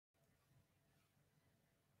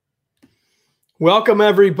Welcome,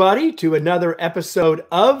 everybody, to another episode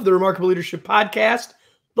of the Remarkable Leadership Podcast,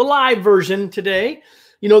 the live version today.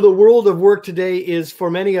 You know, the world of work today is, for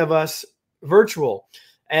many of us, virtual.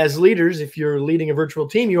 As leaders, if you're leading a virtual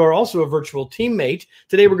team, you are also a virtual teammate.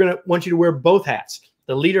 Today, we're going to want you to wear both hats,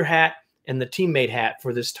 the leader hat and the teammate hat,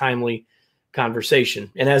 for this timely conversation.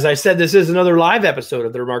 And as I said, this is another live episode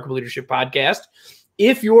of the Remarkable Leadership Podcast.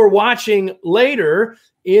 If you're watching later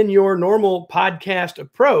in your normal podcast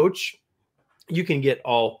approach, you can get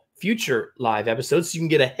all future live episodes. So you can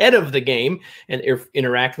get ahead of the game and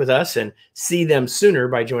interact with us and see them sooner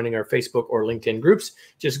by joining our Facebook or LinkedIn groups.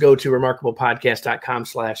 Just go to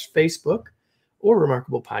remarkablepodcast.com/Facebook or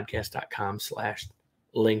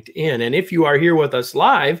remarkablepodcast.com/LinkedIn. And if you are here with us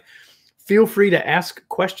live, feel free to ask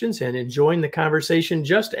questions and join the conversation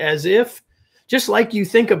just like you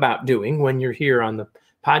think about doing when you're here on the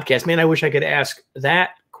podcast. Man, I wish I could ask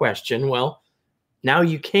that question. Well, now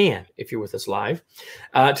you can if you're with us live.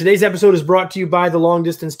 Today's episode is brought to you by The Long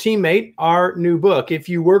Distance Teammate, our new book. If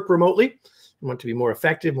you work remotely and want to be more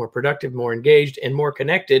effective, more productive, more engaged, and more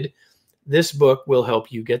connected, this book will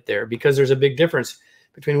help you get there, because there's a big difference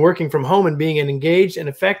between working from home and being an engaged and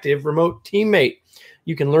effective remote teammate.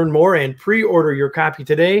 You can learn more and pre-order your copy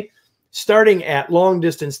today, starting at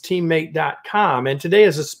longdistanceteammate.com. And today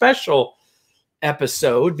is a special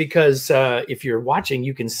episode because if you're watching,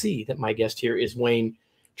 you can see that my guest here is Wayne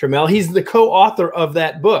Turmel. He's the co-author of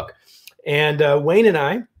that book. And Wayne and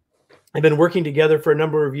I have been working together for a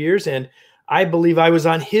number of years, and I believe I was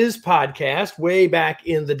on his podcast way back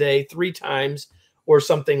in the day 3 times or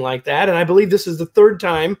something like that. And I believe this is the 3rd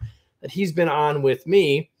time that he's been on with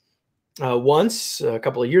me. Once a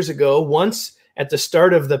couple of years ago, once at the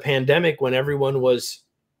start of the pandemic when everyone was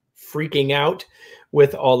freaking out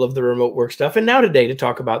with all of the remote work stuff. And now today to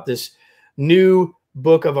talk about this new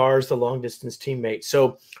book of ours, The Long Distance Teammate.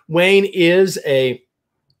 So Wayne is a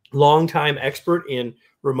longtime expert in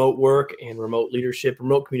remote work and remote leadership,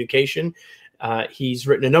 remote communication. He's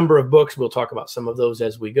written a number of books. We'll talk about some of those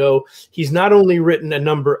as we go. He's not only written a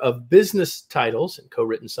number of business titles and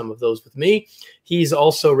co-written some of those with me, he's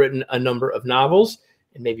also written a number of novels,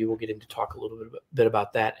 and maybe we'll get him to talk a little bit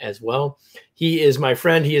about that as well. He is my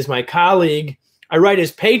friend. He is my colleague. I write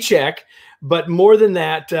his paycheck, but more than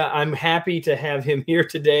that, I'm happy to have him here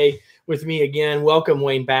today with me again. Welcome,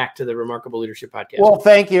 Wayne, back to the Remarkable Leadership Podcast. Well,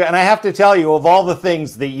 thank you. And I have to tell you, of all the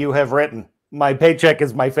things that you have written, my paycheck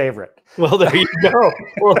is my favorite. Well, there you go.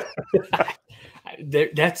 Well,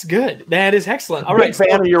 that's good. That is excellent. All right. Big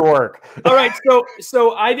fan of your work. All right.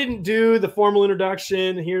 So I didn't do the formal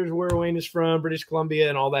introduction. Here's where Wayne is from, British Columbia,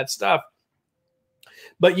 and all that stuff.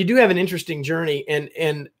 But you do have an interesting journey,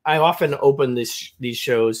 and I often open these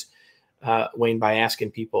shows, Wayne, by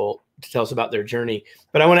asking people to tell us about their journey.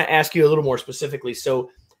 But I want to ask you a little more specifically.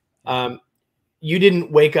 So you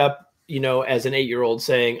didn't wake up, as an 8-year-old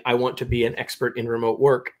saying, I want to be an expert in remote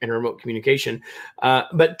work and remote communication.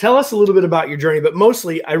 But tell us a little bit about your journey. But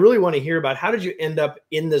mostly, I really want to hear about how did you end up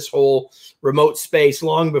in this whole remote space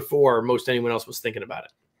long before most anyone else was thinking about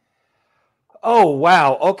it? Oh,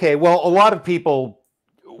 wow. Okay. Well, a lot of people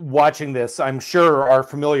watching this, I'm sure, are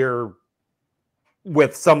familiar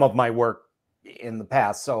with some of my work in the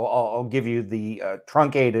past. So I'll give you the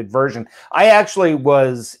truncated version. I actually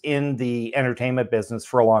was in the entertainment business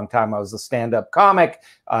for a long time. I was a stand-up comic.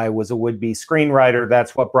 I was a would-be screenwriter.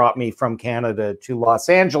 That's what brought me from Canada to Los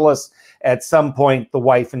Angeles. At some point, the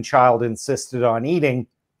wife and child insisted on eating.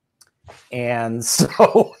 And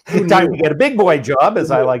so time to get a big boy job, as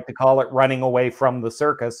I like to call it, running away from the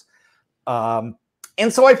circus.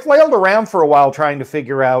 And so I flailed around for a while trying to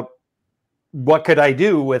figure out what could I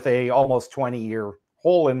do with a almost 20-year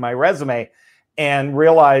hole in my resume, and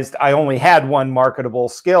realized I only had one marketable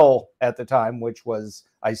skill at the time, which was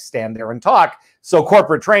I stand there and talk. So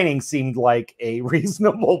corporate training seemed like a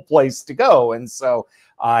reasonable place to go. And so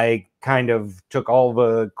I kind of took all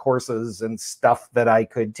the courses and stuff that I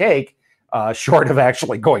could take, short of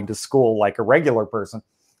actually going to school like a regular person,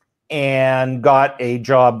 and got a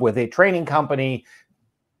job with a training company,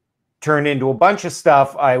 turned into a bunch of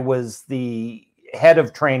stuff. I was the head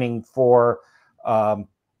of training for a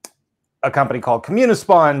company called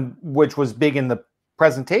Communispon, which was big in the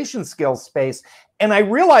presentation skills space. And I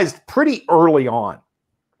realized pretty early on,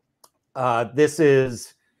 this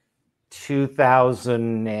is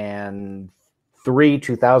 2003,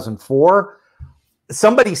 2004,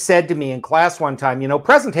 somebody said to me in class one time,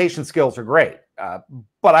 presentation skills are great,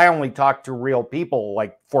 but I only talk to real people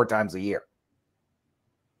like 4 times a year.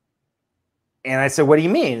 And I said, what do you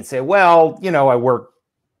mean? And say, well, I work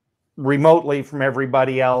remotely from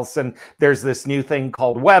everybody else. And there's this new thing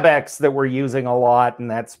called WebEx that we're using a lot. And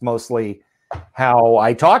that's mostly how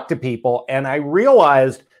I talk to people. And I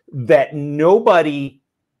realized that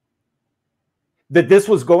that this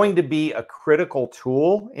was going to be a critical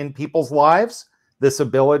tool in people's lives, this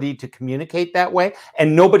ability to communicate that way.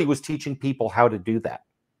 And nobody was teaching people how to do that.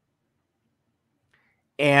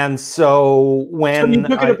 And so when you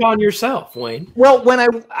took it upon yourself, Wayne. Well,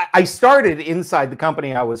 when I started inside the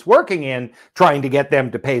company I was working in, trying to get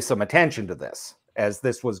them to pay some attention to this, as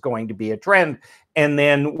this was going to be a trend. And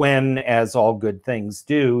then when, as all good things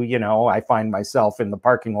do, you know, I find myself in the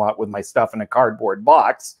parking lot with my stuff in a cardboard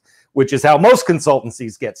box, which is how most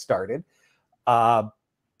consultancies get started.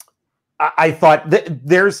 I thought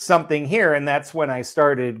there's something here. And that's when I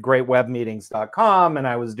started greatwebmeetings.com, and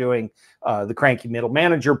I was doing the Cranky Middle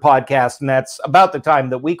Manager podcast. And that's about the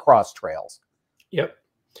time that we crossed trails. Yep.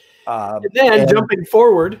 And then jumping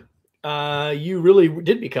forward, you really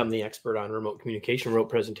did become the expert on remote communication, remote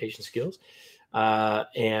presentation skills.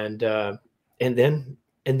 And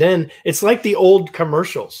then it's like the old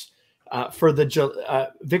commercials. For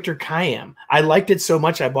the Victor Kiam. I liked it so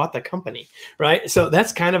much I bought the company, right? So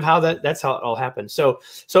that's kind of how that's how it all happened. So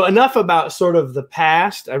enough about sort of the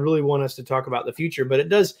past. I really want us to talk about the future, but it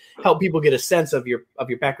does help people get a sense of your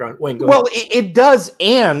background. Wayne, go ahead. It does,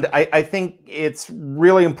 and I think it's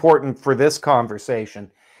really important for this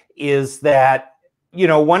conversation is that, you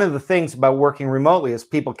know, one of the things about working remotely is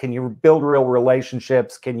can you build real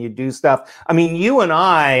relationships? Can you do stuff? I mean, you and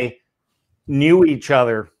I knew each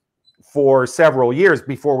other for several years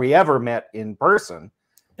before we ever met in person.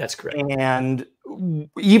 That's correct. And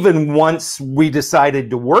even once we decided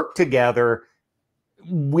to work together,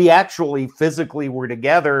 we actually physically were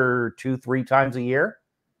together 2-3 times a year.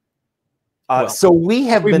 So we've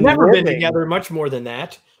never been together much more than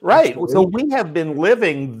that. Right. Actually. So we have been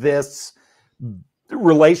living this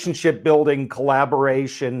relationship building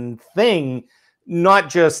collaboration thing, not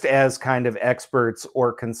just as kind of experts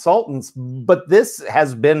or consultants, but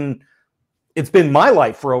it's been my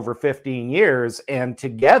life for over 15 years. And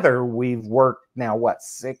together we've worked now,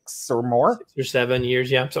 6 or more? 6 or 7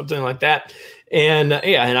 years. Yeah. Something like that. And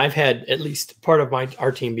and I've had at least part of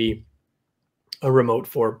our team be a remote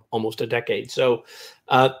for almost a decade. So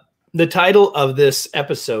the title of this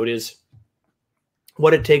episode is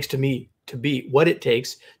what it takes to be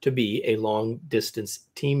a long distance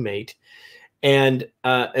teammate. And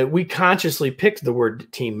we consciously picked the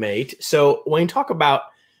word teammate. So Wayne, talk about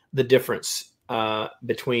the difference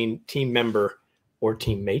between team member or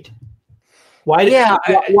teammate. Why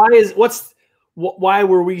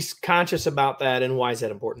were we conscious about that, and why is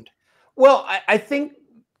that important? Well, I think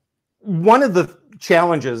one of the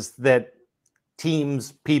challenges that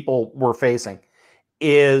people were facing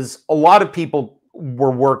is a lot of people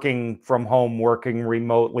were working from home, working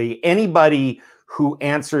remotely. Anybody who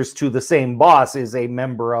answers to the same boss is a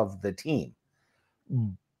member of the team.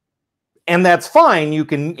 And that's fine. You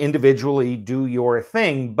can individually do your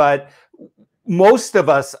thing, but most of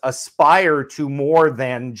us aspire to more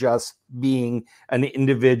than just being an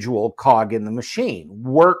individual cog in the machine.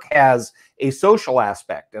 Work has a social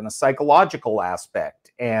aspect and a psychological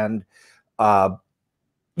aspect. And,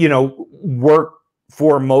 work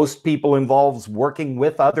for most people involves working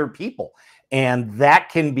with other people. And that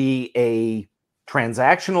can be a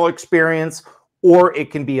transactional experience, or it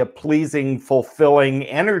can be a pleasing, fulfilling,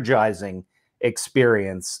 energizing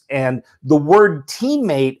experience. And the word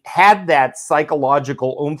teammate had that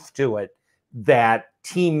psychological oomph to it, that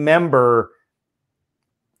being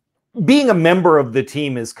a member of the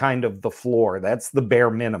team is kind of the floor. That's the bare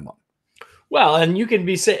minimum. Well, and you can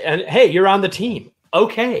be saying, hey, you're on the team.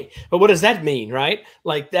 Okay. But what does that mean, right?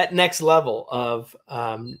 Like that next level of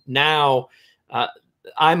now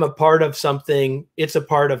I'm a part of something. It's a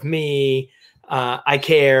part of me. I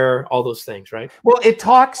care, all those things, right? Well, it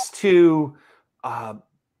talks to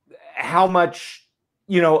how much,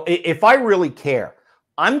 if I really care,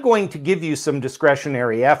 I'm going to give you some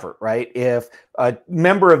discretionary effort, right? If a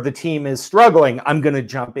member of the team is struggling, I'm going to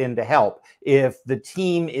jump in to help. If the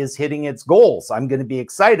team is hitting its goals, I'm going to be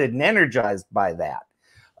excited and energized by that.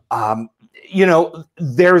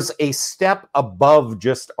 There's a step above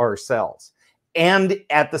just ourselves. And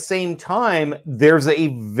at the same time, there's a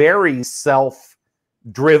very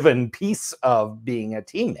self-driven piece of being a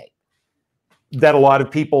teammate that a lot of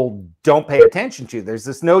people don't pay attention to. There's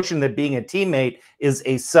this notion that being a teammate is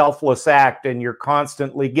a selfless act and you're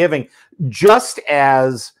constantly giving, just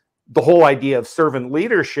as the whole idea of servant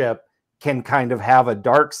leadership can kind of have a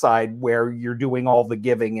dark side where you're doing all the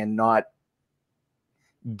giving and not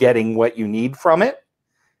getting what you need from it,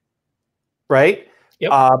 right?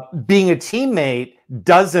 Yep. Being a teammate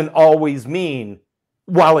doesn't always mean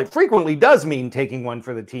while it frequently does mean taking one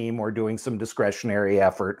for the team or doing some discretionary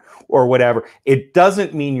effort or whatever, it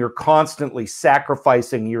doesn't mean you're constantly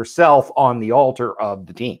sacrificing yourself on the altar of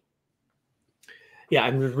the team. Yeah,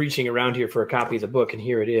 I'm reaching around here for a copy of the book, and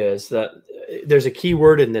here it is. There's a key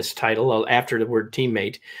word in this title after the word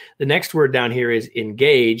teammate. The next word down here is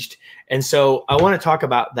engaged. And so I want to talk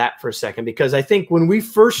about that for a second, because I think when we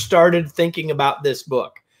first started thinking about this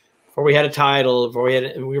book, before we had a title,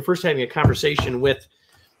 we were first having a conversation with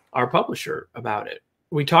our publisher about it,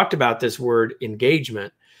 we talked about this word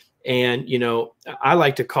engagement. And, you know, I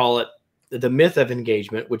like to call it the myth of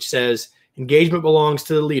engagement, which says engagement belongs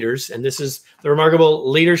to the leaders. And this is the Remarkable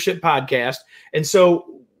Leadership Podcast. And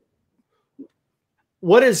so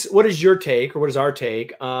what is your take, or what is our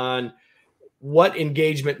take on what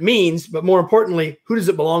engagement means, but more importantly, who does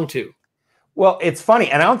it belong to? Well, it's funny,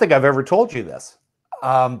 and I don't think I've ever told you this.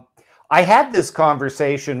 I had this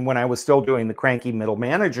conversation when I was still doing the Cranky Middle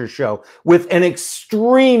Manager show with an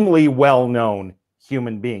extremely well-known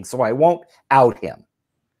human being, so I won't out him.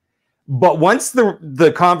 But once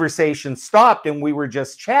the conversation stopped and we were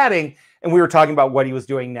just chatting and we were talking about what he was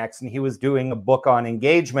doing next, and he was doing a book on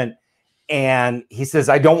engagement, and he says,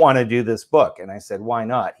 I don't want to do this book. And I said, why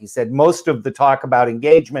not? He said, most of the talk about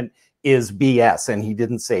engagement is BS. And he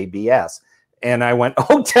didn't say BS. And I went,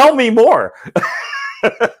 oh, tell me more.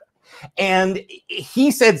 And he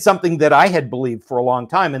said something that I had believed for a long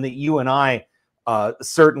time, and that you and I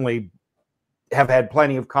certainly have had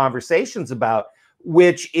plenty of conversations about,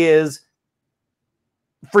 which is,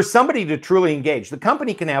 for somebody to truly engage, the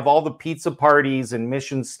company can have all the pizza parties and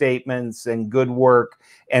mission statements and good work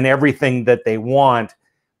and everything that they want,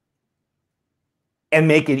 and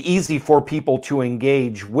make it easy for people to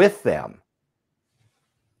engage with them.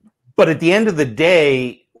 But at the end of the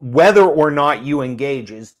day, whether or not you engage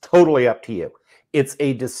is totally up to you. It's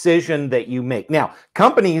a decision that you make. Now,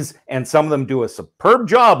 companies, and some of them do a superb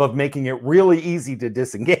job of making it really easy to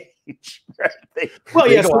disengage. Right? They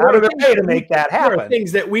go out of their way to make that happen. There are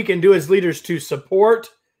things that we can do as leaders to support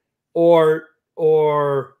or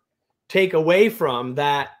take away from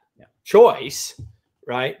that choice,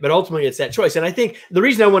 right? But ultimately, it's that choice. And I think the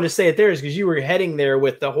reason I want to say it there is because you were heading there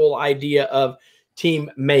with the whole idea of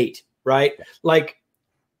teammate, right? Like,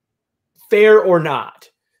 fair or not,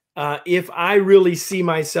 if I really see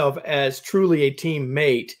myself as truly a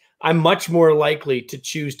teammate, I'm much more likely to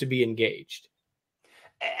choose to be engaged.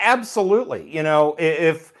 Absolutely. You know,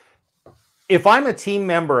 if I'm a team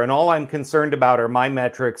member and all I'm concerned about are my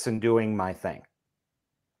metrics and doing my thing,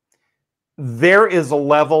 there is a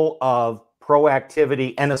level of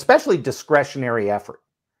proactivity and especially discretionary effort.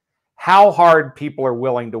 How hard people are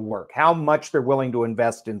willing to work, how much they're willing to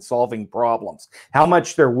invest in solving problems, how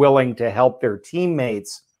much they're willing to help their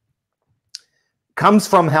teammates, comes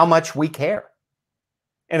from how much we care.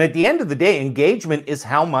 And at the end of the day, engagement is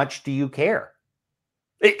how much do you care?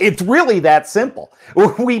 It's really that simple.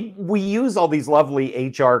 We use all these lovely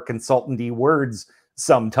HR consultancy words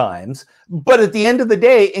sometimes, but at the end of the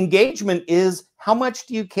day, engagement is how much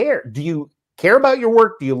do you care? Do you care about your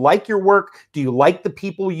work? Do you like your work? Do you like the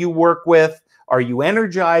people you work with? Are you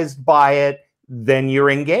energized by it? Then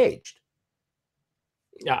you're engaged.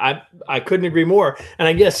 Yeah, I couldn't agree more. And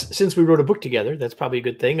I guess since we wrote a book together, that's probably a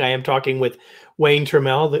good thing. I am talking with Wayne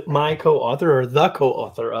Turmel, my co-author, or the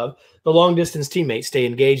co-author of The Long Distance Teammate, Stay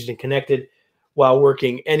Engaged and Connected While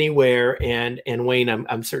Working Anywhere. And Wayne,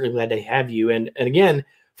 I'm certainly glad to have you. And again,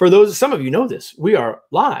 for those, some of you know this, we are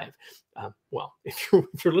live. Well, if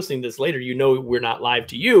you're listening to this later, you know we're not live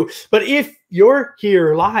to you. But if you're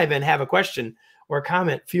here live and have a question or a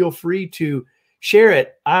comment, feel free to share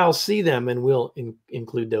it. I'll see them and we'll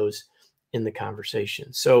include those in the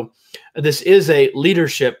conversation. So this is a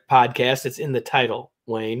leadership podcast. It's in the title,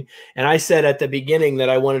 Wayne. And I said at the beginning that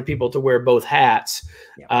I wanted people to wear both hats.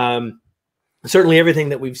 Yeah. Certainly everything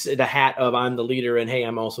that we've said, the hat of I'm the leader and hey,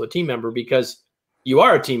 I'm also a team member, because you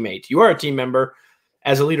are a teammate. You are a team member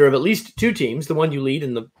as a leader of at least two teams, the one you lead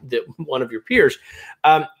and the one of your peers.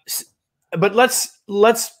 But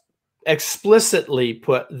let's explicitly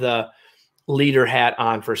put the leader hat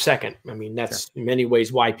on for a second. I mean, that's in many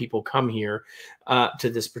ways why people come here to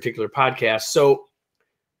this particular podcast. So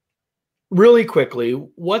really quickly,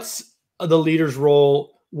 what's the leader's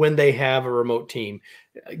role when they have a remote team?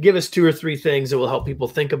 Give us 2 or 3 things that will help people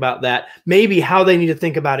think about that, maybe how they need to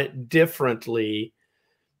think about it differently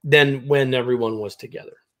than when everyone was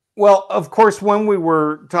together. Well, of course, when we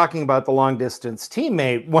were talking about the long distance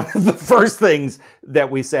teammate, one of the first things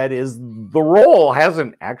that we said is the role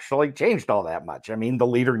hasn't actually changed all that much. I mean, the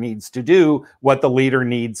leader needs to do what the leader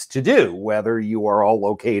needs to do, whether you are all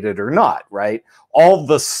located or not, right? All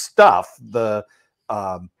the stuff, the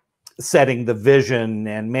setting the vision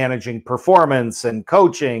and managing performance and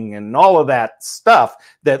coaching and all of that stuff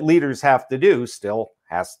that leaders have to do still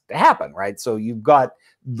has to happen, right? So you've got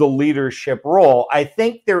the leadership role. I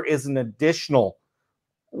think there is an additional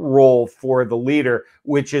role for the leader,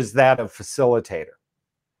 which is that of facilitator.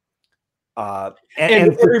 And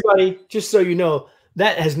everybody, just so you know,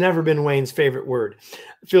 that has never been Wayne's favorite word.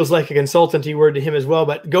 It feels like a consultancy word to him as well,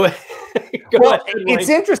 but go ahead. It's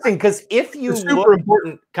interesting because if you super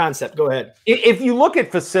important concept, go ahead. If you look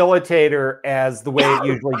at facilitator as the way it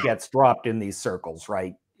usually gets dropped in these circles,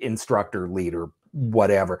 right? Instructor, leader,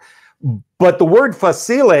 whatever. But the word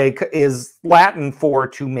facile is Latin for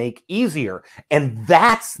to make easier. And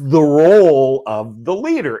that's the role of the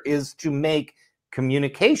leader, is to make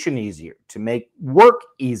communication easier, to make work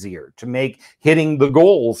easier, to make hitting the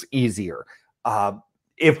goals easier.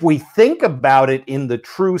 If we think about it in the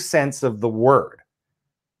true sense of the word,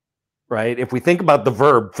 right? If we think about the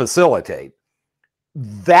verb facilitate,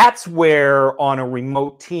 that's where on a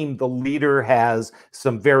remote team, the leader has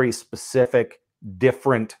some very specific,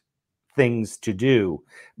 different things to do,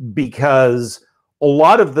 because a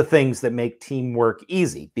lot of the things that make teamwork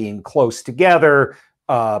easy, being close together,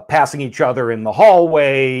 passing each other in the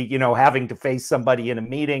hallway, you know, having to face somebody in a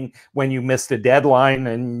meeting when you missed a deadline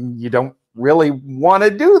and you don't really want to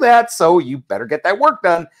do that, so you better get that work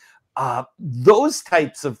done. Those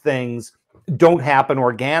types of things don't happen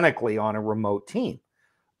organically on a remote team.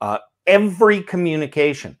 Every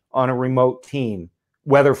communication on a remote team,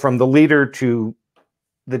 whether from the leader to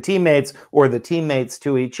the teammates or the teammates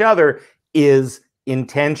to each other, is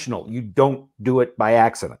intentional. You don't do it by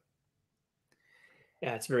accident.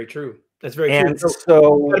 Yeah, it's very true. That's very true.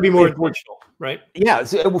 So got to be more intentional, right? Yeah.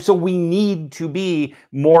 So we need to be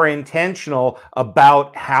more intentional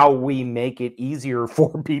about how we make it easier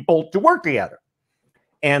for people to work together.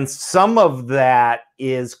 And some of that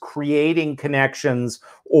is creating connections,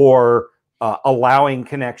 or allowing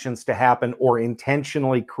connections to happen, or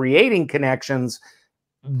intentionally creating connections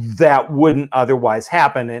that wouldn't otherwise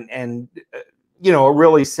happen. And you know, a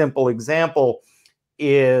really simple example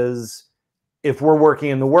is, if we're working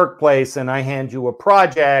in the workplace and I hand you a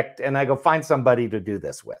project and I go, find somebody to do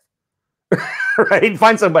this with, right?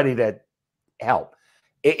 Find somebody to help.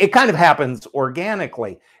 It kind of happens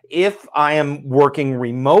organically. If I am working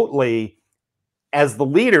remotely, as the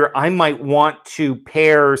leader, I might want to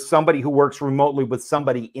pair somebody who works remotely with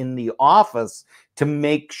somebody in the office to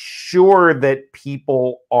make sure that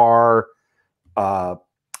people are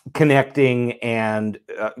connecting and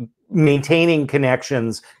maintaining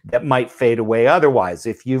connections that might fade away otherwise.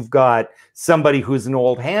 If you've got somebody who's an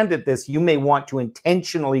old hand at this, you may want to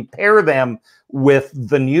intentionally pair them with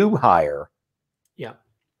the new hire. Yeah.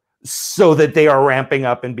 So that they are ramping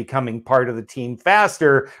up and becoming part of the team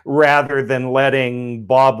faster, rather than letting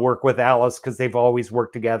Bob work with Alice because they've always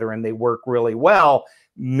worked together and they work really well.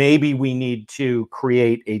 Maybe we need to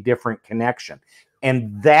create a different connection.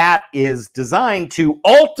 And that is designed to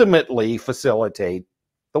ultimately facilitate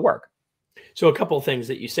the work. So a couple of things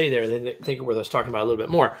that you say there that I think are worth us talking about a little bit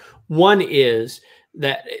more. One is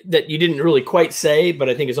that you didn't really quite say, but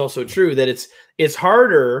I think is also true, that it's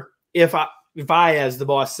harder if I, as the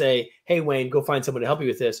boss, say, hey, Wayne, go find someone to help you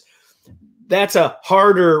with this. That's a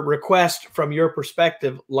harder request from your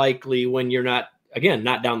perspective, likely, when you're not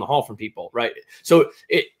down the hall from people, right? So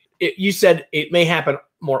you said it may happen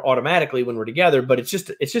more automatically when we're together, but it's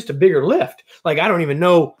just a bigger lift. Like, I don't even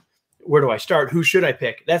know, where do I start? Who should I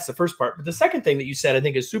pick? That's the first part. But the second thing that you said, I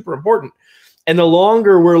think, is super important. And the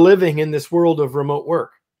longer we're living in this world of remote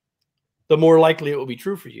work, the more likely it will be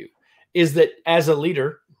true for you, is that as a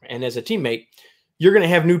leader and as a teammate, you're going to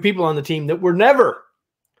have new people on the team that were never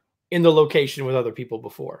in the location with other people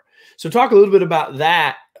before. So talk a little bit about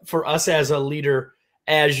that for us as a leader,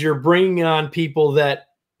 as you're bringing on people that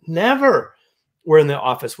never were in the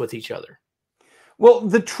office with each other. Well,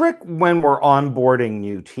 the trick when we're onboarding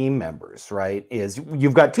new team members, right, is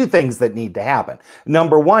you've got two things that need to happen.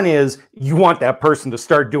 Number one is you want that person to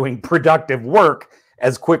start doing productive work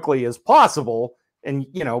as quickly as possible. And,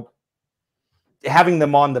 you know, having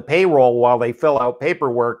them on the payroll while they fill out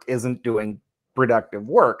paperwork isn't doing productive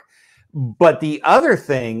work. But the other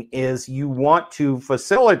thing is you want to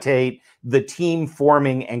facilitate the team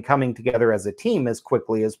forming and coming together as a team as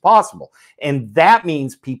quickly as possible. And that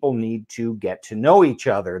means people need to get to know each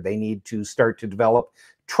other. They need to start to develop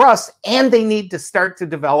trust, and they need to start to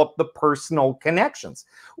develop the personal connections.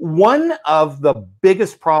 One of the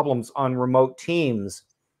biggest problems on remote teams,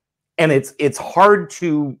 and it's hard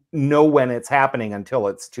to know when it's happening until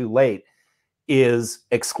it's too late, is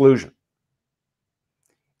exclusion.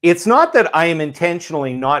 It's not that I am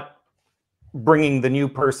intentionally not bringing the new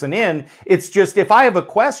person in. It's just, if I have a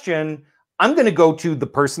question, I'm going to go to the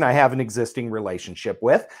person I have an existing relationship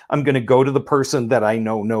with. I'm going to go to the person that I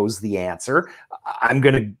know knows the answer. I'm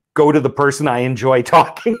going to go to the person I enjoy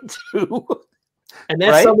talking to. And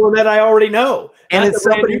that's someone that I already know. And it's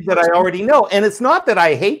somebody that I already know. And it's not that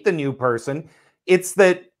I hate the new person. It's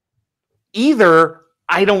that either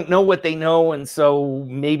I don't know what they know, and so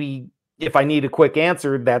maybe if I need a quick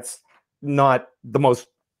answer, that's not the most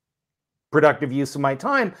productive use of my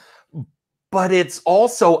time. But it's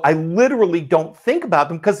also, I literally don't think about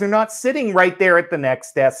them because they're not sitting right there at the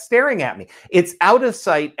next desk staring at me. It's out of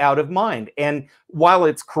sight, out of mind. And while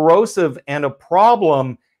it's corrosive and a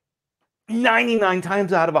problem, 99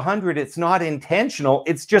 times out of 100, it's not intentional.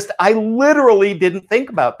 It's just, I literally didn't think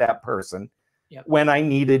about that person when I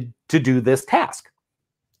needed to do this task.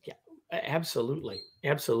 Yeah, absolutely.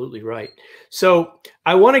 Absolutely right. So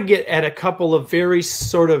I want to get at a couple of very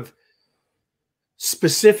sort of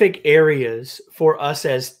specific areas for us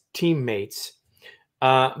as teammates.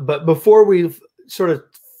 But before we sort of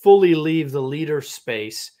fully leave the leader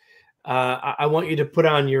space, I want you to put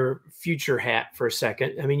on your future hat for a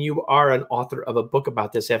second. I mean, you are an author of a book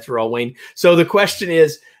about this, after all, Wayne. So the question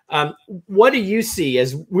is, what do you see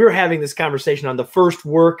as we're having this conversation on the first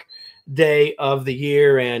work day of the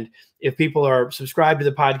year? And if people are subscribed to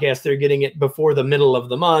the podcast, they're getting it before the middle of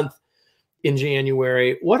the month in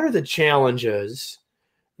January. What are the challenges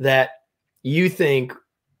that you think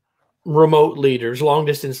remote leaders, long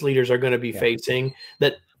distance leaders are going to be facing,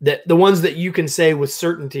 that the ones that you can say with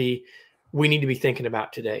certainty we need to be thinking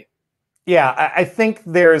about today? Yeah, I think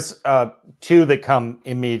there's two that come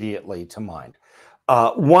immediately to mind.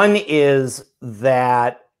 One is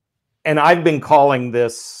that, and I've been calling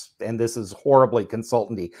this, and this is horribly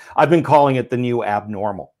consultancy, I've been calling it the new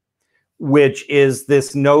abnormal, which is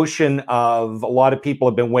this notion of a lot of people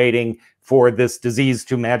have been waiting for this disease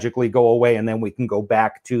to magically go away and then we can go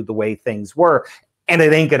back to the way things were, and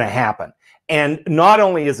it ain't going to happen. And not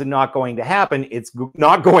only is it not going to happen, it's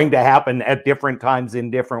not going to happen at different times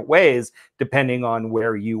in different ways, depending on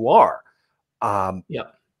where you are.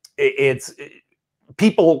 It's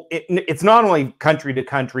not only country to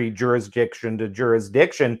country, jurisdiction to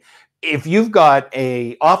jurisdiction. If you've got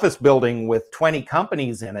an office building with 20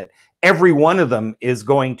 companies in it, every one of them is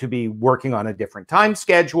going to be working on a different time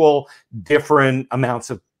schedule, different amounts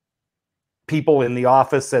of people in the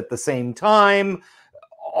office at the same time,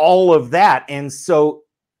 all of that. And so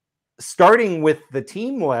starting with the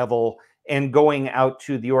team level and going out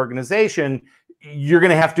to the organization, you're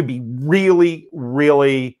going to have to be really,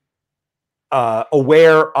 really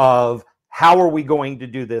aware of how are we going to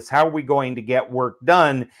do this? How are we going to get work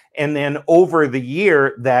done? And then over the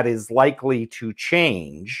year, that is likely to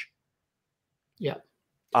change. Yeah.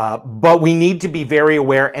 But we need to be very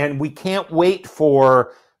aware, and we can't wait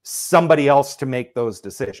for somebody else to make those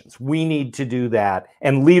decisions. We need to do that.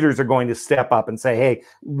 And leaders are going to step up and say, hey,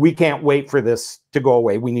 we can't wait for this to go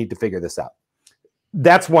away. We need to figure this out.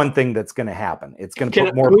 That's one thing that's going to happen. It's going to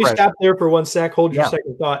put more pressure. Can we stop there for one sec? Hold your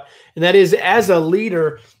second thought. And that is, as a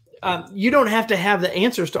leader, you don't have to have the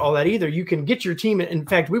answers to all that either. You can get your team. In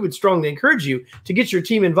fact, we would strongly encourage you to get your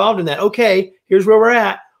team involved in that. Okay, here's where we're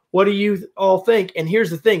at. What do you all think? And here's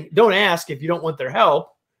the thing. Don't ask if you don't want their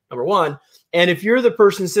help, number one. And if you're the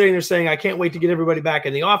person sitting there saying, I can't wait to get everybody back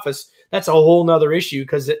in the office, that's a whole nother issue,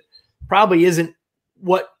 because it probably isn't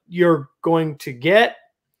what you're going to get,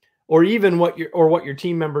 or even what your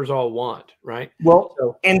team members all want, right? Well,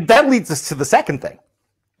 and that leads us to the second thing,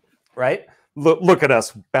 right? Look at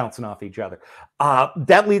us bouncing off each other.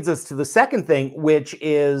 That leads us to the second thing, which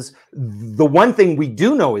is the one thing we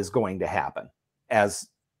do know is going to happen as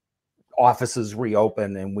offices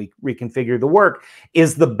reopen and we reconfigure the work,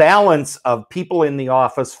 is the balance of people in the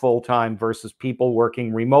office full-time versus people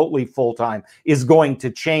working remotely full-time is going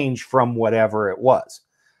to change from whatever it was.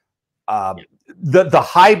 The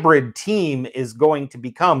hybrid team is going to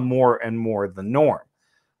become more and more the norm.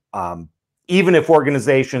 Even if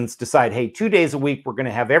organizations decide, hey, 2 days a week, we're going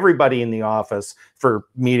to have everybody in the office for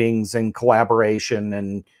meetings and collaboration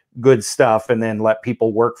and good stuff, and then let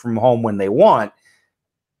people work from home when they want.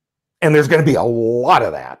 And there's going to be a lot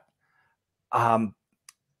of that.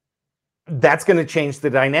 That's going to change the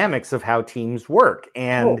dynamics of how teams work.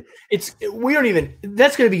 And that's going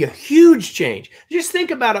to be a huge change. Just think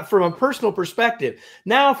about it from a personal perspective.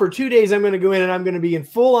 Now for 2 days, I'm going to go in and I'm going to be in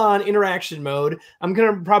full on interaction mode. I'm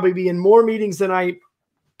going to probably be in more meetings than I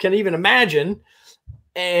can even imagine.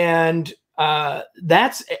 And now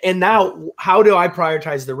how do I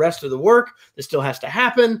prioritize the rest of the work that still has to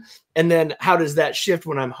happen? And then how does that shift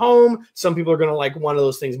when I'm home? Some people are going to like one of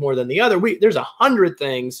those things more than the other. There's 100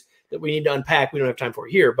 things that we need to unpack. We don't have time for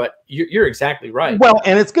it here, but you're exactly right. Well,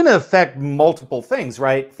 and it's going to affect multiple things,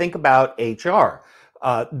 right? Think about HR.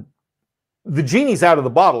 The genie's out of the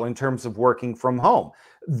bottle in terms of working from home.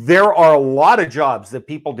 There are a lot of jobs that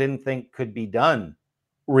people didn't think could be done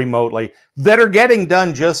remotely that are getting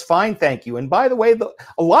done just fine, thank you. And by the way,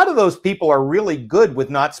 a lot of those people are really good with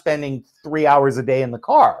not spending 3 hours a day in the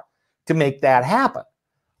car to make that happen.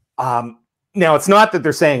 Now, it's not that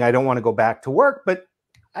they're saying I don't want to go back to work, but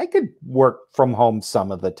I could work from home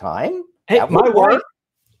some of the time. Hey,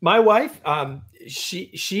 my wife,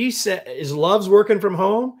 she loves working from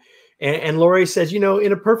home. And Lori says,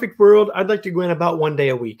 in a perfect world, I'd like to go in about 1 day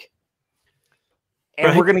a week. And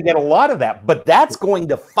right? We're going to get a lot of that, but that's going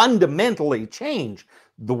to fundamentally change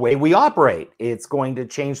the way we operate. It's going to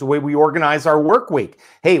change the way we organize our work week.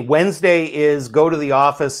 Hey, Wednesday is go to the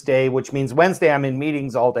office day, which means Wednesday I'm in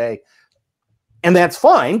meetings all day. And that's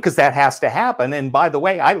fine because that has to happen. And by the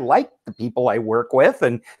way, I like the people I work with,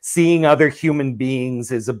 and seeing other human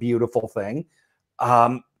beings is a beautiful thing.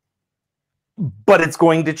 But it's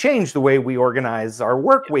going to change the way we organize our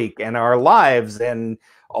work week and our lives and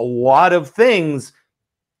a lot of things.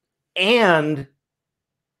 And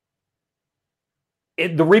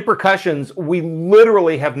the repercussions, we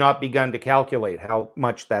literally have not begun to calculate how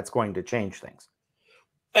much that's going to change things.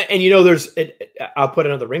 And I'll put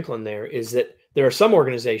another wrinkle in there, is that there are some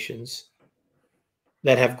organizations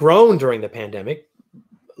that have grown during the pandemic,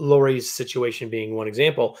 Lori's situation being one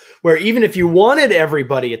example, where even if you wanted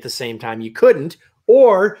everybody at the same time, you couldn't.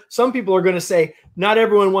 Or some people are going to say not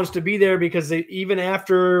everyone wants to be there because even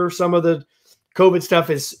after some of the COVID stuff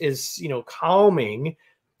is calming,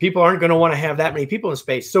 people aren't going to want to have that many people in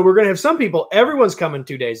space. So we're going to have some people, everyone's coming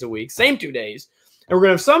 2 days a week, same 2 days. And we're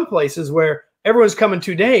going to have some places where everyone's coming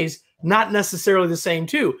 2 days, not necessarily the same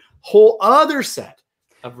two. Whole other set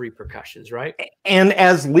of repercussions, right? And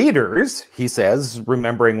as leaders, he says,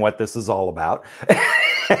 remembering what this is all about,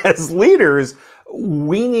 as leaders,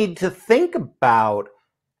 we need to think about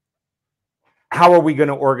how are we going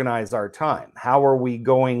to organize our time? How are we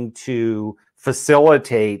going to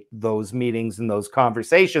facilitate those meetings and those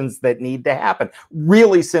conversations that need to happen?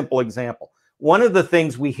 Really simple example. One of the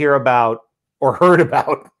things we hear about or heard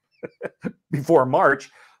about before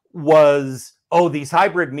March was, oh, these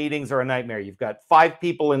hybrid meetings are a nightmare. You've got 5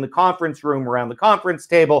 people in the conference room around the conference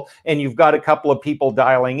table, and you've got a couple of people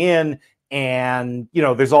dialing in, and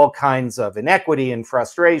there's all kinds of inequity and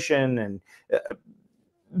frustration, and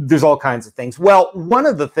there's all kinds of things. Well, one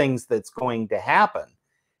of the things that's going to happen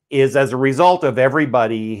is, as a result of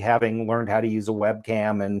everybody having learned how to use a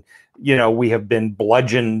webcam, and we have been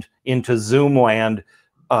bludgeoned into Zoom land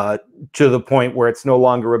to the point where it's no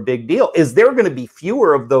longer a big deal, is there going to be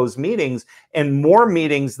fewer of those meetings and more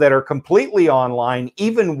meetings that are completely online,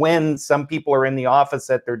 even when some people are in the office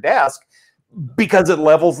at their desk, because it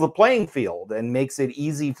levels the playing field and makes it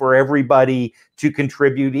easy for everybody to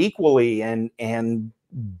contribute equally and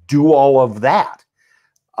do all of that.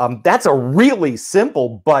 That's a really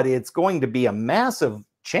simple, but it's going to be a massive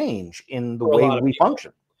change in the way we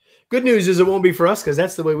function. Good news is it won't be for us, because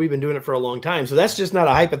that's the way we've been doing it for a long time. So that's just not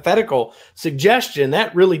a hypothetical suggestion.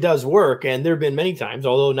 That really does work. And there have been many times,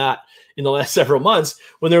 although not in the last several months,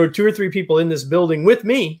 when there were 2 or 3 people in this building with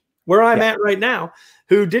me, where I'm at right now,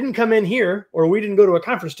 who didn't come in here, or we didn't go to a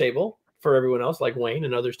conference table for everyone else, like Wayne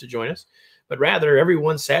and others, to join us, but rather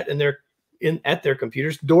everyone sat at their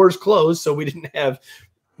computers, doors closed, so we didn't have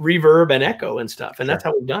reverb and echo and stuff. And that's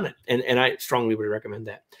how we've done it. And I strongly would recommend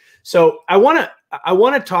that. So I want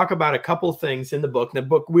to talk about a couple of things in the book. In the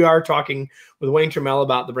book, we are talking with Wayne Turmel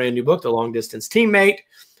about the brand new book, The Long Distance Teammate,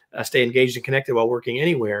 Stay Engaged and Connected While Working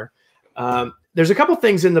Anywhere. There's a couple of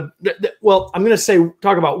things in I'm going to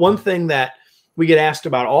talk about one thing that we get asked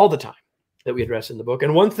about all the time that we address in the book.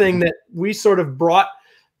 And one thing that we sort of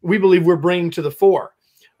we believe we're bringing to the fore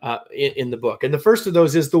in the book. And the first of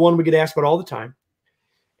those is the one we get asked about all the time.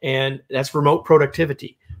 And that's remote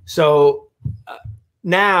productivity. So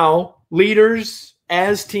now leaders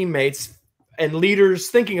as teammates and leaders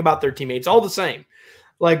thinking about their teammates, all the same.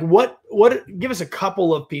 Like give us a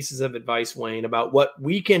couple of pieces of advice, Wayne, about what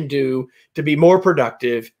we can do to be more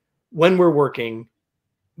productive when we're working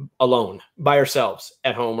alone, by ourselves,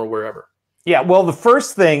 at home or wherever. Yeah, well, the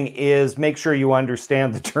first thing is make sure you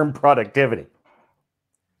understand the term productivity,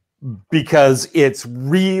 because it's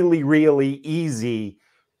really, really easy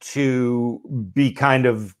to be kind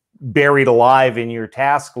of buried alive in your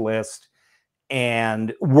task list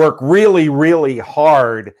and work really, really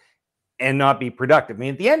hard and not be productive. I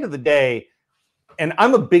mean, at the end of the day, and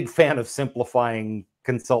I'm a big fan of simplifying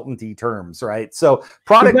consultancy terms, right? So We've not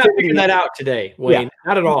productivity, figured that out today, Wayne.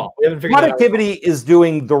 Not at all. We haven't figured that out. Productivity is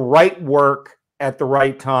doing the right work at the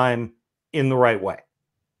right time in the right way.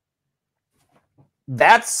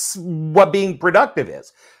 That's what being productive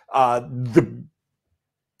is. The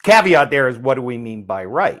caveat there is, what do we mean by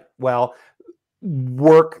right? Well,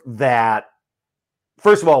 work that,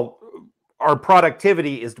 first of all, our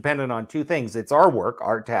productivity is dependent on two things. It's our work,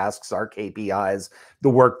 our tasks, our KPIs, the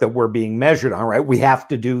work that we're being measured on, right? We have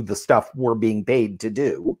to do the stuff we're being paid to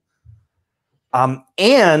do.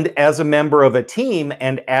 And as a member of a team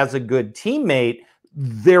and as a good teammate,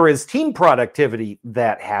 there is team productivity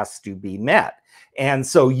that has to be met. And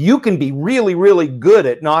so you can be really, really good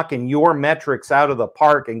at knocking your metrics out of the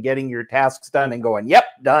park and getting your tasks done and going, yep,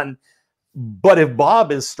 done. But if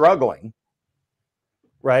Bob is struggling,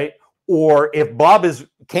 right? Or if Bob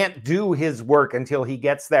can't do his work until he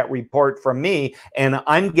gets that report from me, and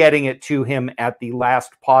I'm getting it to him at the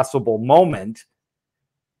last possible moment,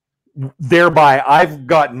 thereby I've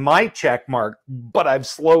gotten my check mark, but I've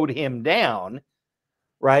slowed him down,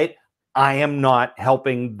 right? I am not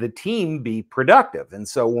helping the team be productive. And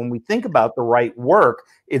so when we think about the right work,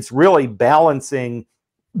 it's really balancing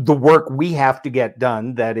the work we have to get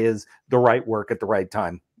done, that is the right work at the right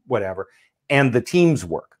time, whatever, and the team's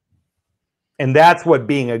work. And that's what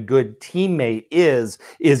being a good teammate is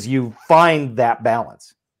you find that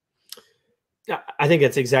balance. I think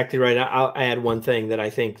that's exactly right. I'll add one thing that I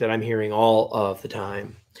think that I'm hearing all of the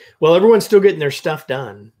time. Well, everyone's still getting their stuff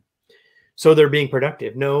done, so they're being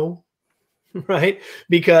productive. No, right?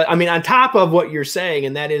 Because, I mean, on top of what you're saying,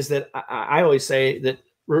 and that is that I always say that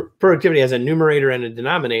productivity has a numerator and a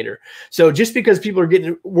denominator. So just because people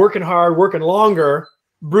are working hard, working longer,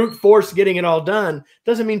 brute force getting it all done,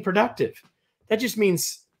 doesn't mean productive. That just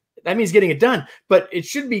means getting it done, but it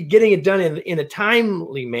should be getting it done in a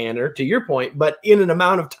timely manner, to your point, but in an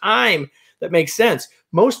amount of time that makes sense.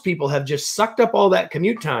 Most people have just sucked up all that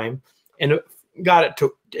commute time and got it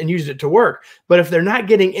to and used it to work. But if they're not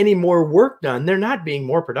getting any more work done, they're not being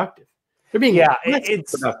more productive. They're being less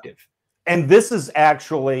productive. And this is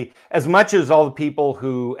actually, as much as all the people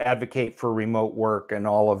who advocate for remote work and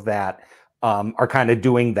all of that are kind of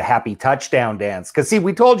doing the happy touchdown dance, because see,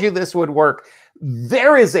 we told you this would work.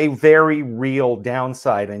 There is a very real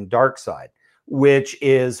downside and dark side, which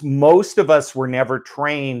is most of us were never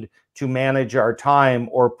trained to manage our time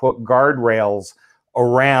or put guardrails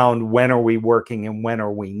around when are we working and when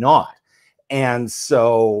are we not. And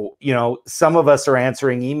so, you know, some of us are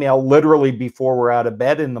answering email literally before we're out of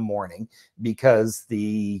bed in the morning because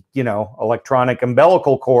the, you know, electronic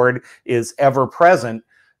umbilical cord is ever present.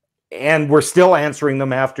 And we're still answering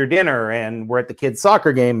them after dinner, and we're at the kids'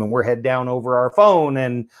 soccer game and we're head down over our phone,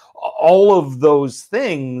 and all of those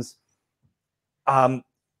things. At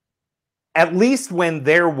least when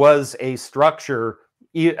there was a structure,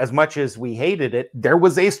 as much as we hated it, there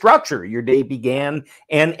was a structure. Your day began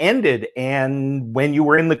and ended. And when you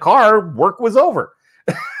were in the car, work was over.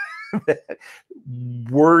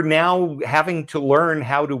 We're now having to learn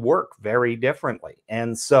how to work very differently.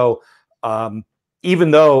 And so,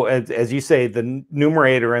 even though, as you say, the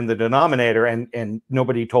numerator and the denominator, and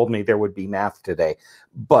nobody told me there would be math today,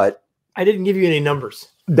 but I didn't give you any numbers.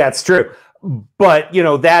 That's true. But, you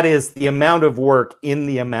know, that is the amount of work in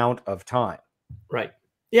the amount of time. Right.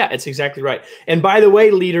 Yeah, it's exactly right. And by the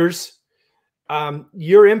way, leaders,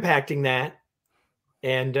 you're impacting that.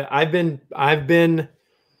 And I've been a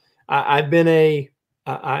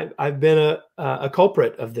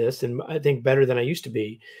culprit of this, and I think better than I used to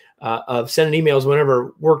be, of sending emails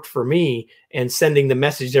whenever worked for me and sending the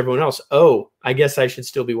message to everyone else. Oh, I guess I should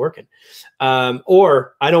still be working.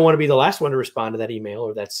 Or I don't want to be the last one to respond to that email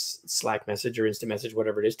or that Slack message or instant message,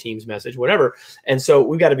 whatever it is, Teams message, whatever. And so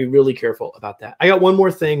we've got to be really careful about that. I got one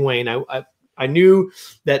more thing, Wayne. I knew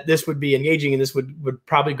that this would be engaging and this would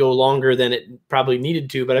probably go longer than it probably needed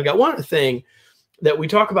to, but I've got one other thing that we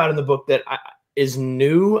talk about in the book that is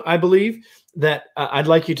new, I believe, that I'd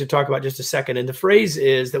like you to talk about just a second. And the phrase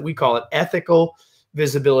is that we call it ethical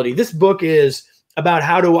visibility. This book is about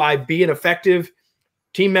how do I be an effective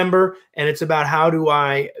team member, and it's about how do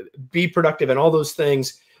I be productive and all those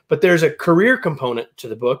things. But there's a career component to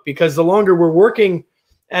the book, because the longer we're working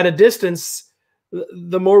at a distance,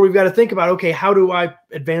 the more we've got to think about, okay, how do I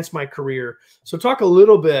advance my career? So talk a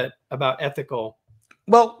little bit about ethical.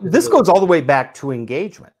 Well, this goes all the way back to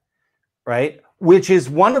engagement, right? Which is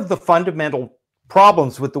one of the fundamental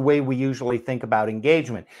problems with the way we usually think about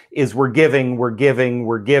engagement is we're giving, we're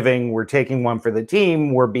taking one for the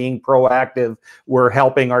team, we're being proactive, we're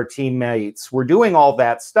helping our teammates, we're doing all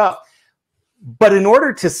that stuff. But in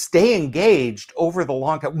order to stay engaged over the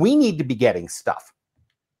long term, we need to be getting stuff.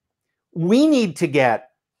 we need to get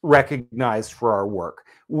recognized for our work.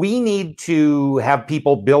 We need to have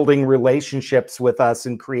people building relationships with us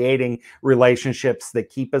and creating relationships that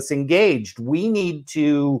keep us engaged. We need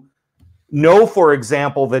to know, for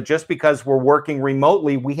example, that just because we're working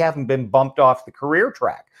remotely, we haven't been bumped off the career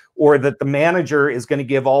track, or that the manager is going to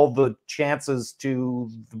give all the chances to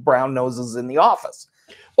the brown noses in the office.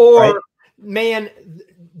 Or, right? Man,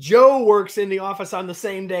 Joe works in the office on the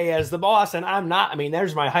same day as the boss, and I'm not. I mean,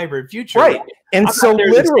 there's my hybrid future. Right. And I'm so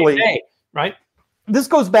literally, day, right? This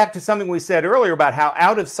goes back to something we said earlier about how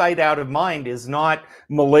out of sight, out of mind is not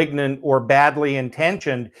malignant or badly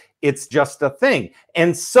intentioned. It's just a thing.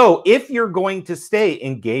 And so if you're going to stay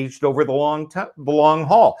engaged over the long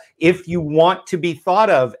haul, if you want to be thought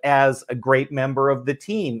of as a great member of the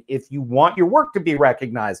team, if you want your work to be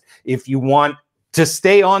recognized, if you want to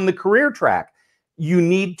stay on the career track, you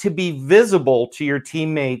need to be visible to your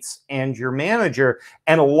teammates and your manager.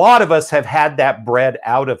 And a lot of us have had that bred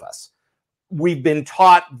out of us. We've been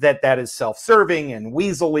taught that that is self-serving and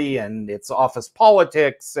weaselly and it's office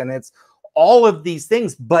politics and it's all of these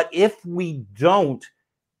things. But if we don't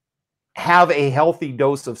have a healthy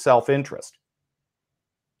dose of self-interest,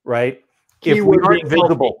 right? If we aren't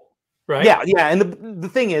visible, right? Yeah. And the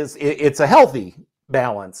thing is, it's a healthy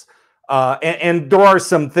balance. And there are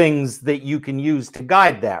some things that you can use to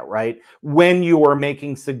guide that, right? When you are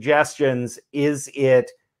making suggestions, is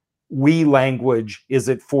it we language? Is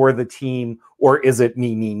it for the team? Or is it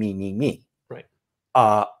me? Right.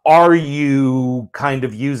 Are you kind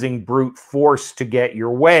of using brute force to get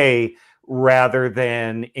your way rather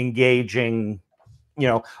than engaging? You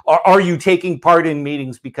know, are you taking part in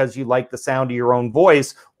meetings because you like the sound of your own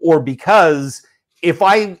voice, or because if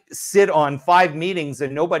I sit on 5 meetings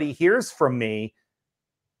and nobody hears from me,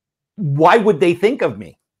 why would they think of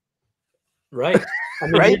me? Right. I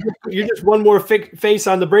mean, right. You're just one more face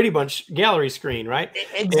on the Brady Bunch gallery screen, right?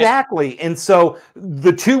 Exactly. And so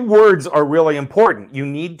the 2 words are really important. You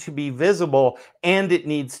need to be visible, and it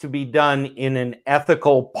needs to be done in an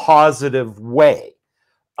ethical, positive way.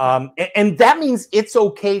 And that means it's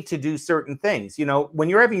okay to do certain things. You know, when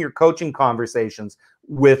you're having your coaching conversations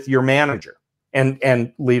with your manager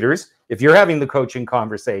and leaders, if you're having the coaching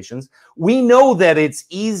conversations, we know that it's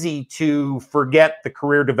easy to forget the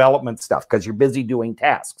career development stuff because you're busy doing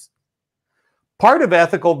tasks. Part of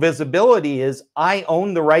ethical visibility is I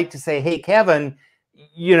own the right to say, hey, Kevin,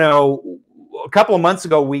 you know, a couple of months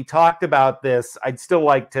ago, we talked about this. I'd still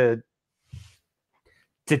like to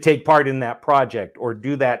take part in that project or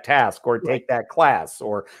do that task or take that class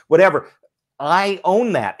or whatever. I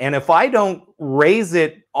own that. And if I don't raise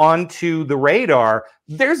it onto the radar,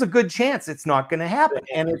 there's a good chance it's not going to happen.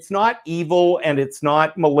 And it's not evil and it's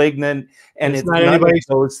not malignant and it's not anybody's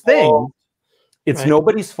those things. It's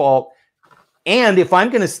nobody's fault. And if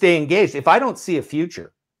I'm going to stay engaged, if I don't see a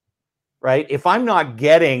future, right? If I'm not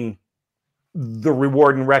getting the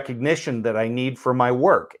reward and recognition that I need for my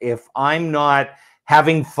work, if I'm not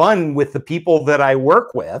having fun with the people that I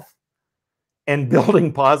work with and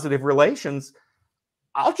building positive relations,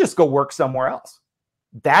 I'll just go work somewhere else.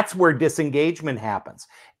 That's where disengagement happens.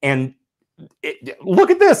 And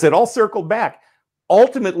look at this, it all circled back.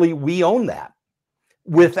 Ultimately, we own that.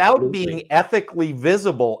 Without being ethically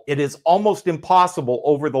visible, it is almost impossible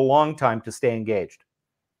over the long time to stay engaged.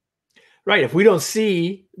 Right. If we don't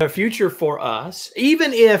see the future for us,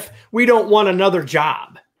 even if we don't want another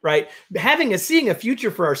job, right? Seeing a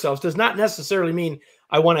future for ourselves does not necessarily mean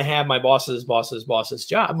I want to have my boss's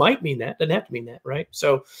job. Might mean that. Doesn't have to mean that, right?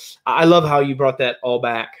 So I love how you brought that all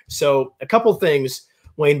back. So a couple things,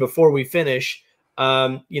 Wayne, before we finish.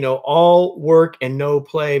 You know, all work and no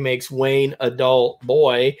play makes Wayne a dull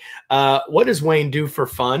boy. What does Wayne do for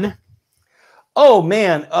fun? Oh,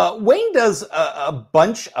 man. Wayne does a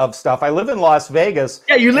bunch of stuff. I live in Las Vegas.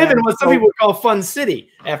 Yeah, you live in what some people would call Fun City,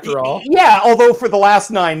 after all. Yeah, although for the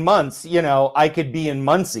last 9 months, you know, I could be in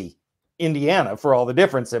Muncie, Indiana, for all the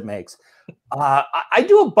difference it makes. I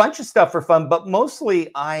do a bunch of stuff for fun, but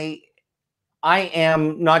mostly I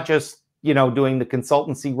am not just, you know, doing the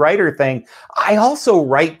consultancy writer thing. I also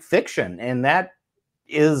write fiction, and that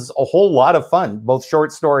is a whole lot of fun, both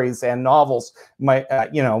short stories and novels.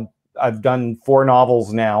 You know, I've done 4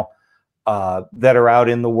 novels now that are out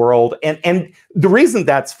in the world. And the reason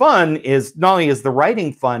that's fun is not only is the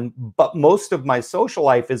writing fun, but most of my social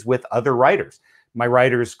life is with other writers. My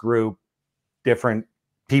writers group, different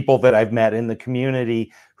people that I've met in the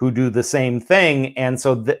community who do the same thing. And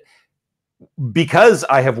so because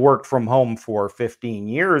I have worked from home for 15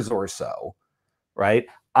 years or so, right,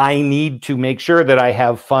 I need to make sure that I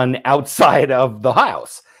have fun outside of the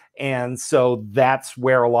house. And so that's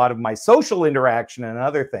where a lot of my social interaction and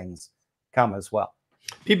other things come as well.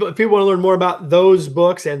 People, if people want to learn more about those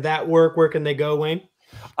books and that work, where can they go, Wayne?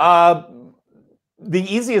 The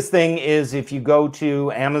easiest thing is if you go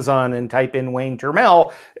to Amazon and type in Wayne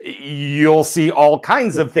Turmel, you'll see all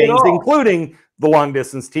kinds of things, including the long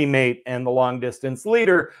distance teammate and the long distance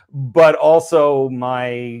leader, but also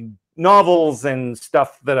my novels and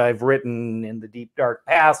stuff that I've written in the deep dark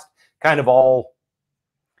past. Kind of all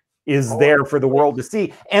is there for the world to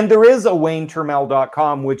see. And there is a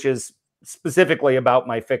WayneTurmel.com, which is specifically about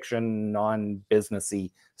my fiction,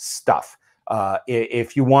 non-businessy stuff.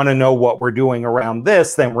 If you want to know what we're doing around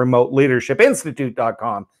this, then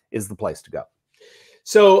RemoteLeadershipInstitute.com is the place to go.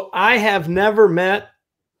 So I have never met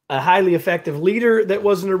a highly effective leader that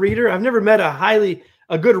wasn't a reader. I've never met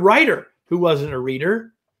a good writer who wasn't a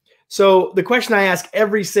reader. So the question I ask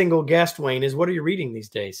every single guest, Wayne, is what are you reading these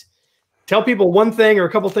days? Tell people one thing or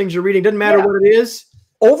a couple things you're reading. Doesn't matter what it is.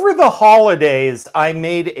 Over the holidays, I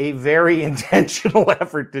made a very intentional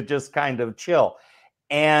effort to just kind of chill.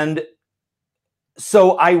 And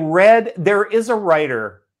so I read, there is a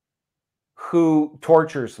writer who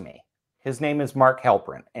tortures me. His name is Mark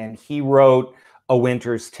Halperin, and he wrote A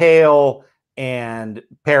Winter's Tale and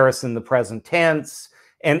Paris in the Present Tense.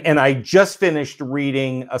 And I just finished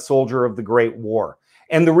reading A Soldier of the Great War.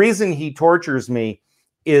 And the reason he tortures me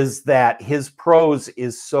is that his prose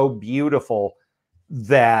is so beautiful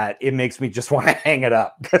that it makes me just want to hang it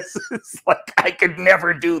up, because it's like I could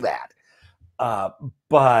never do that.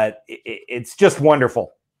 But it's just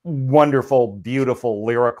wonderful, wonderful, beautiful,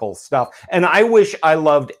 lyrical stuff. And I wish I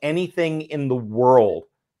loved anything in the world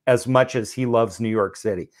as much as he loves New York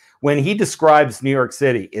City. When he describes New York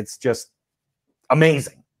City, it's just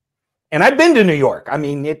amazing. And I've been to New York. I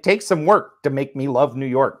mean, it takes some work to make me love New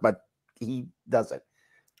York, but he does it.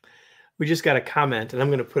 We just got a comment, and I'm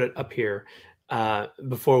going to put it up here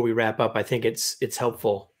before we wrap up. I think it's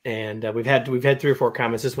helpful. And we've had 3 or 4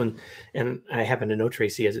 comments. This one, and I happen to know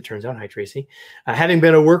Tracy, as it turns out. Hi, Tracy. Having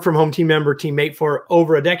been a work-from-home teammate for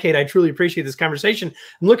over a decade, I truly appreciate this conversation.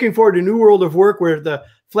 I'm looking forward to a new world of work where the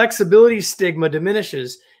flexibility stigma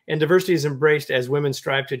diminishes and diversity is embraced as women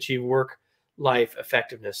strive to achieve work-life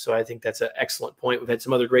effectiveness. So I think that's an excellent point. We've had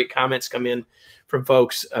some other great comments come in from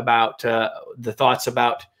folks about the thoughts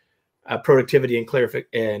about productivity and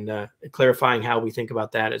clarifying how we think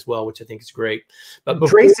about that as well, which I think is great. But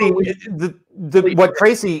Tracy, what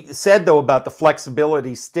Tracy said though about the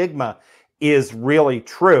flexibility stigma is really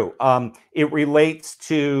true. It relates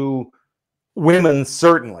to women,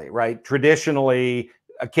 certainly, right? Traditionally,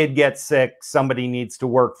 a kid gets sick, somebody needs to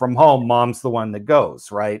work from home, mom's the one that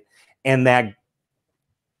goes, right? And that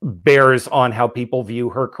bears on how people view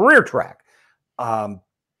her career track.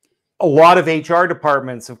 A lot of HR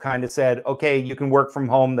departments have kind of said, okay, you can work from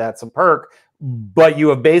home, that's a perk, but you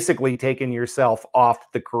have basically taken yourself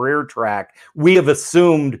off the career track. We have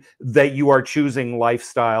assumed that you are choosing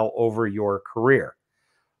lifestyle over your career.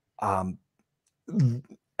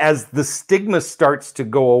 As the stigma starts to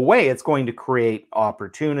go away, it's going to create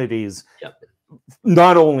opportunities,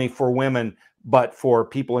 not only for women, but for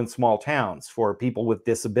people in small towns, for people with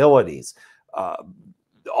disabilities.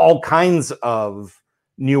 All kinds of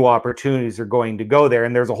new opportunities are going to go there.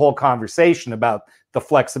 And there's a whole conversation about the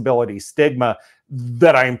flexibility stigma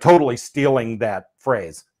that I'm totally stealing that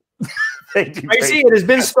phrase. I see it has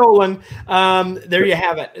been stolen. There you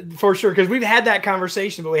have it for sure. Because we've had that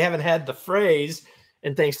conversation, but we haven't had the phrase.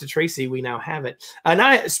 And thanks to Tracy, we now have it.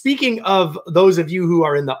 Now, speaking of those of you who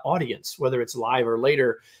are in the audience, whether it's live or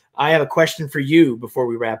later, I have a question for you before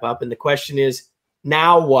we wrap up. And the question is,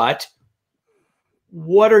 now what?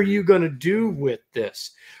 What are you going to do with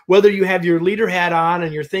this? Whether you have your leader hat on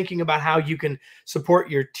and you're thinking about how you can support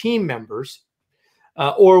your team members,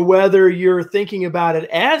 or whether you're thinking about it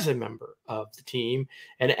as a member of the team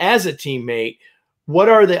and as a teammate, what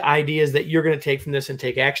are the ideas that you're going to take from this and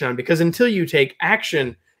take action on? Because until you take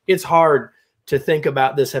action, it's hard to think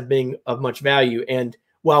about this as being of much value. And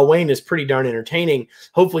while Wayne is pretty darn entertaining,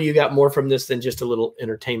 hopefully you got more from this than just a little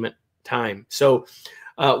entertainment time. So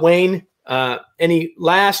Wayne, any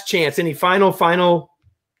last chance, any final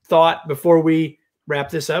thought before we wrap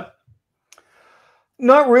this up?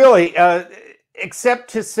 Not really,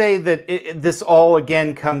 except to say that this all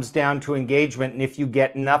again comes down to engagement. And if you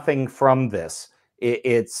get nothing from this,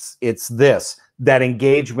 it's this, that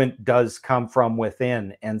engagement does come from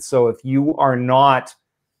within. And so if you are not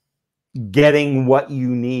getting what you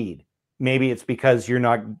need, maybe it's because you're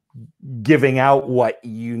not giving out what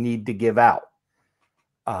you need to give out.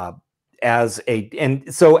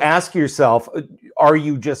 And so ask yourself, are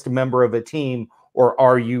you just a member of a team, or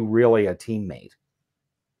are you really a teammate?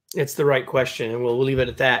 It's the right question, and we'll leave it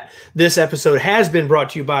at that. This episode has been brought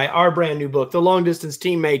to you by our brand new book, The Long Distance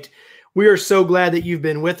Teammate. We are so glad that you've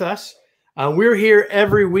been with us. We're here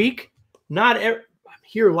every week, I'm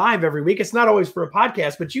here live every week. It's not always for a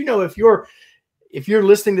podcast, but if you're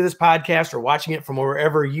listening to this podcast or watching it from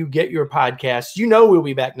wherever you get your podcasts, we'll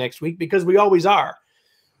be back next week because we always are.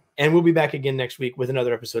 And we'll be back again next week with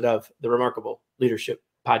another episode of the Remarkable Leadership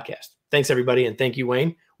Podcast. Thanks, everybody, and thank you,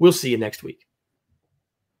 Wayne. We'll see you next week.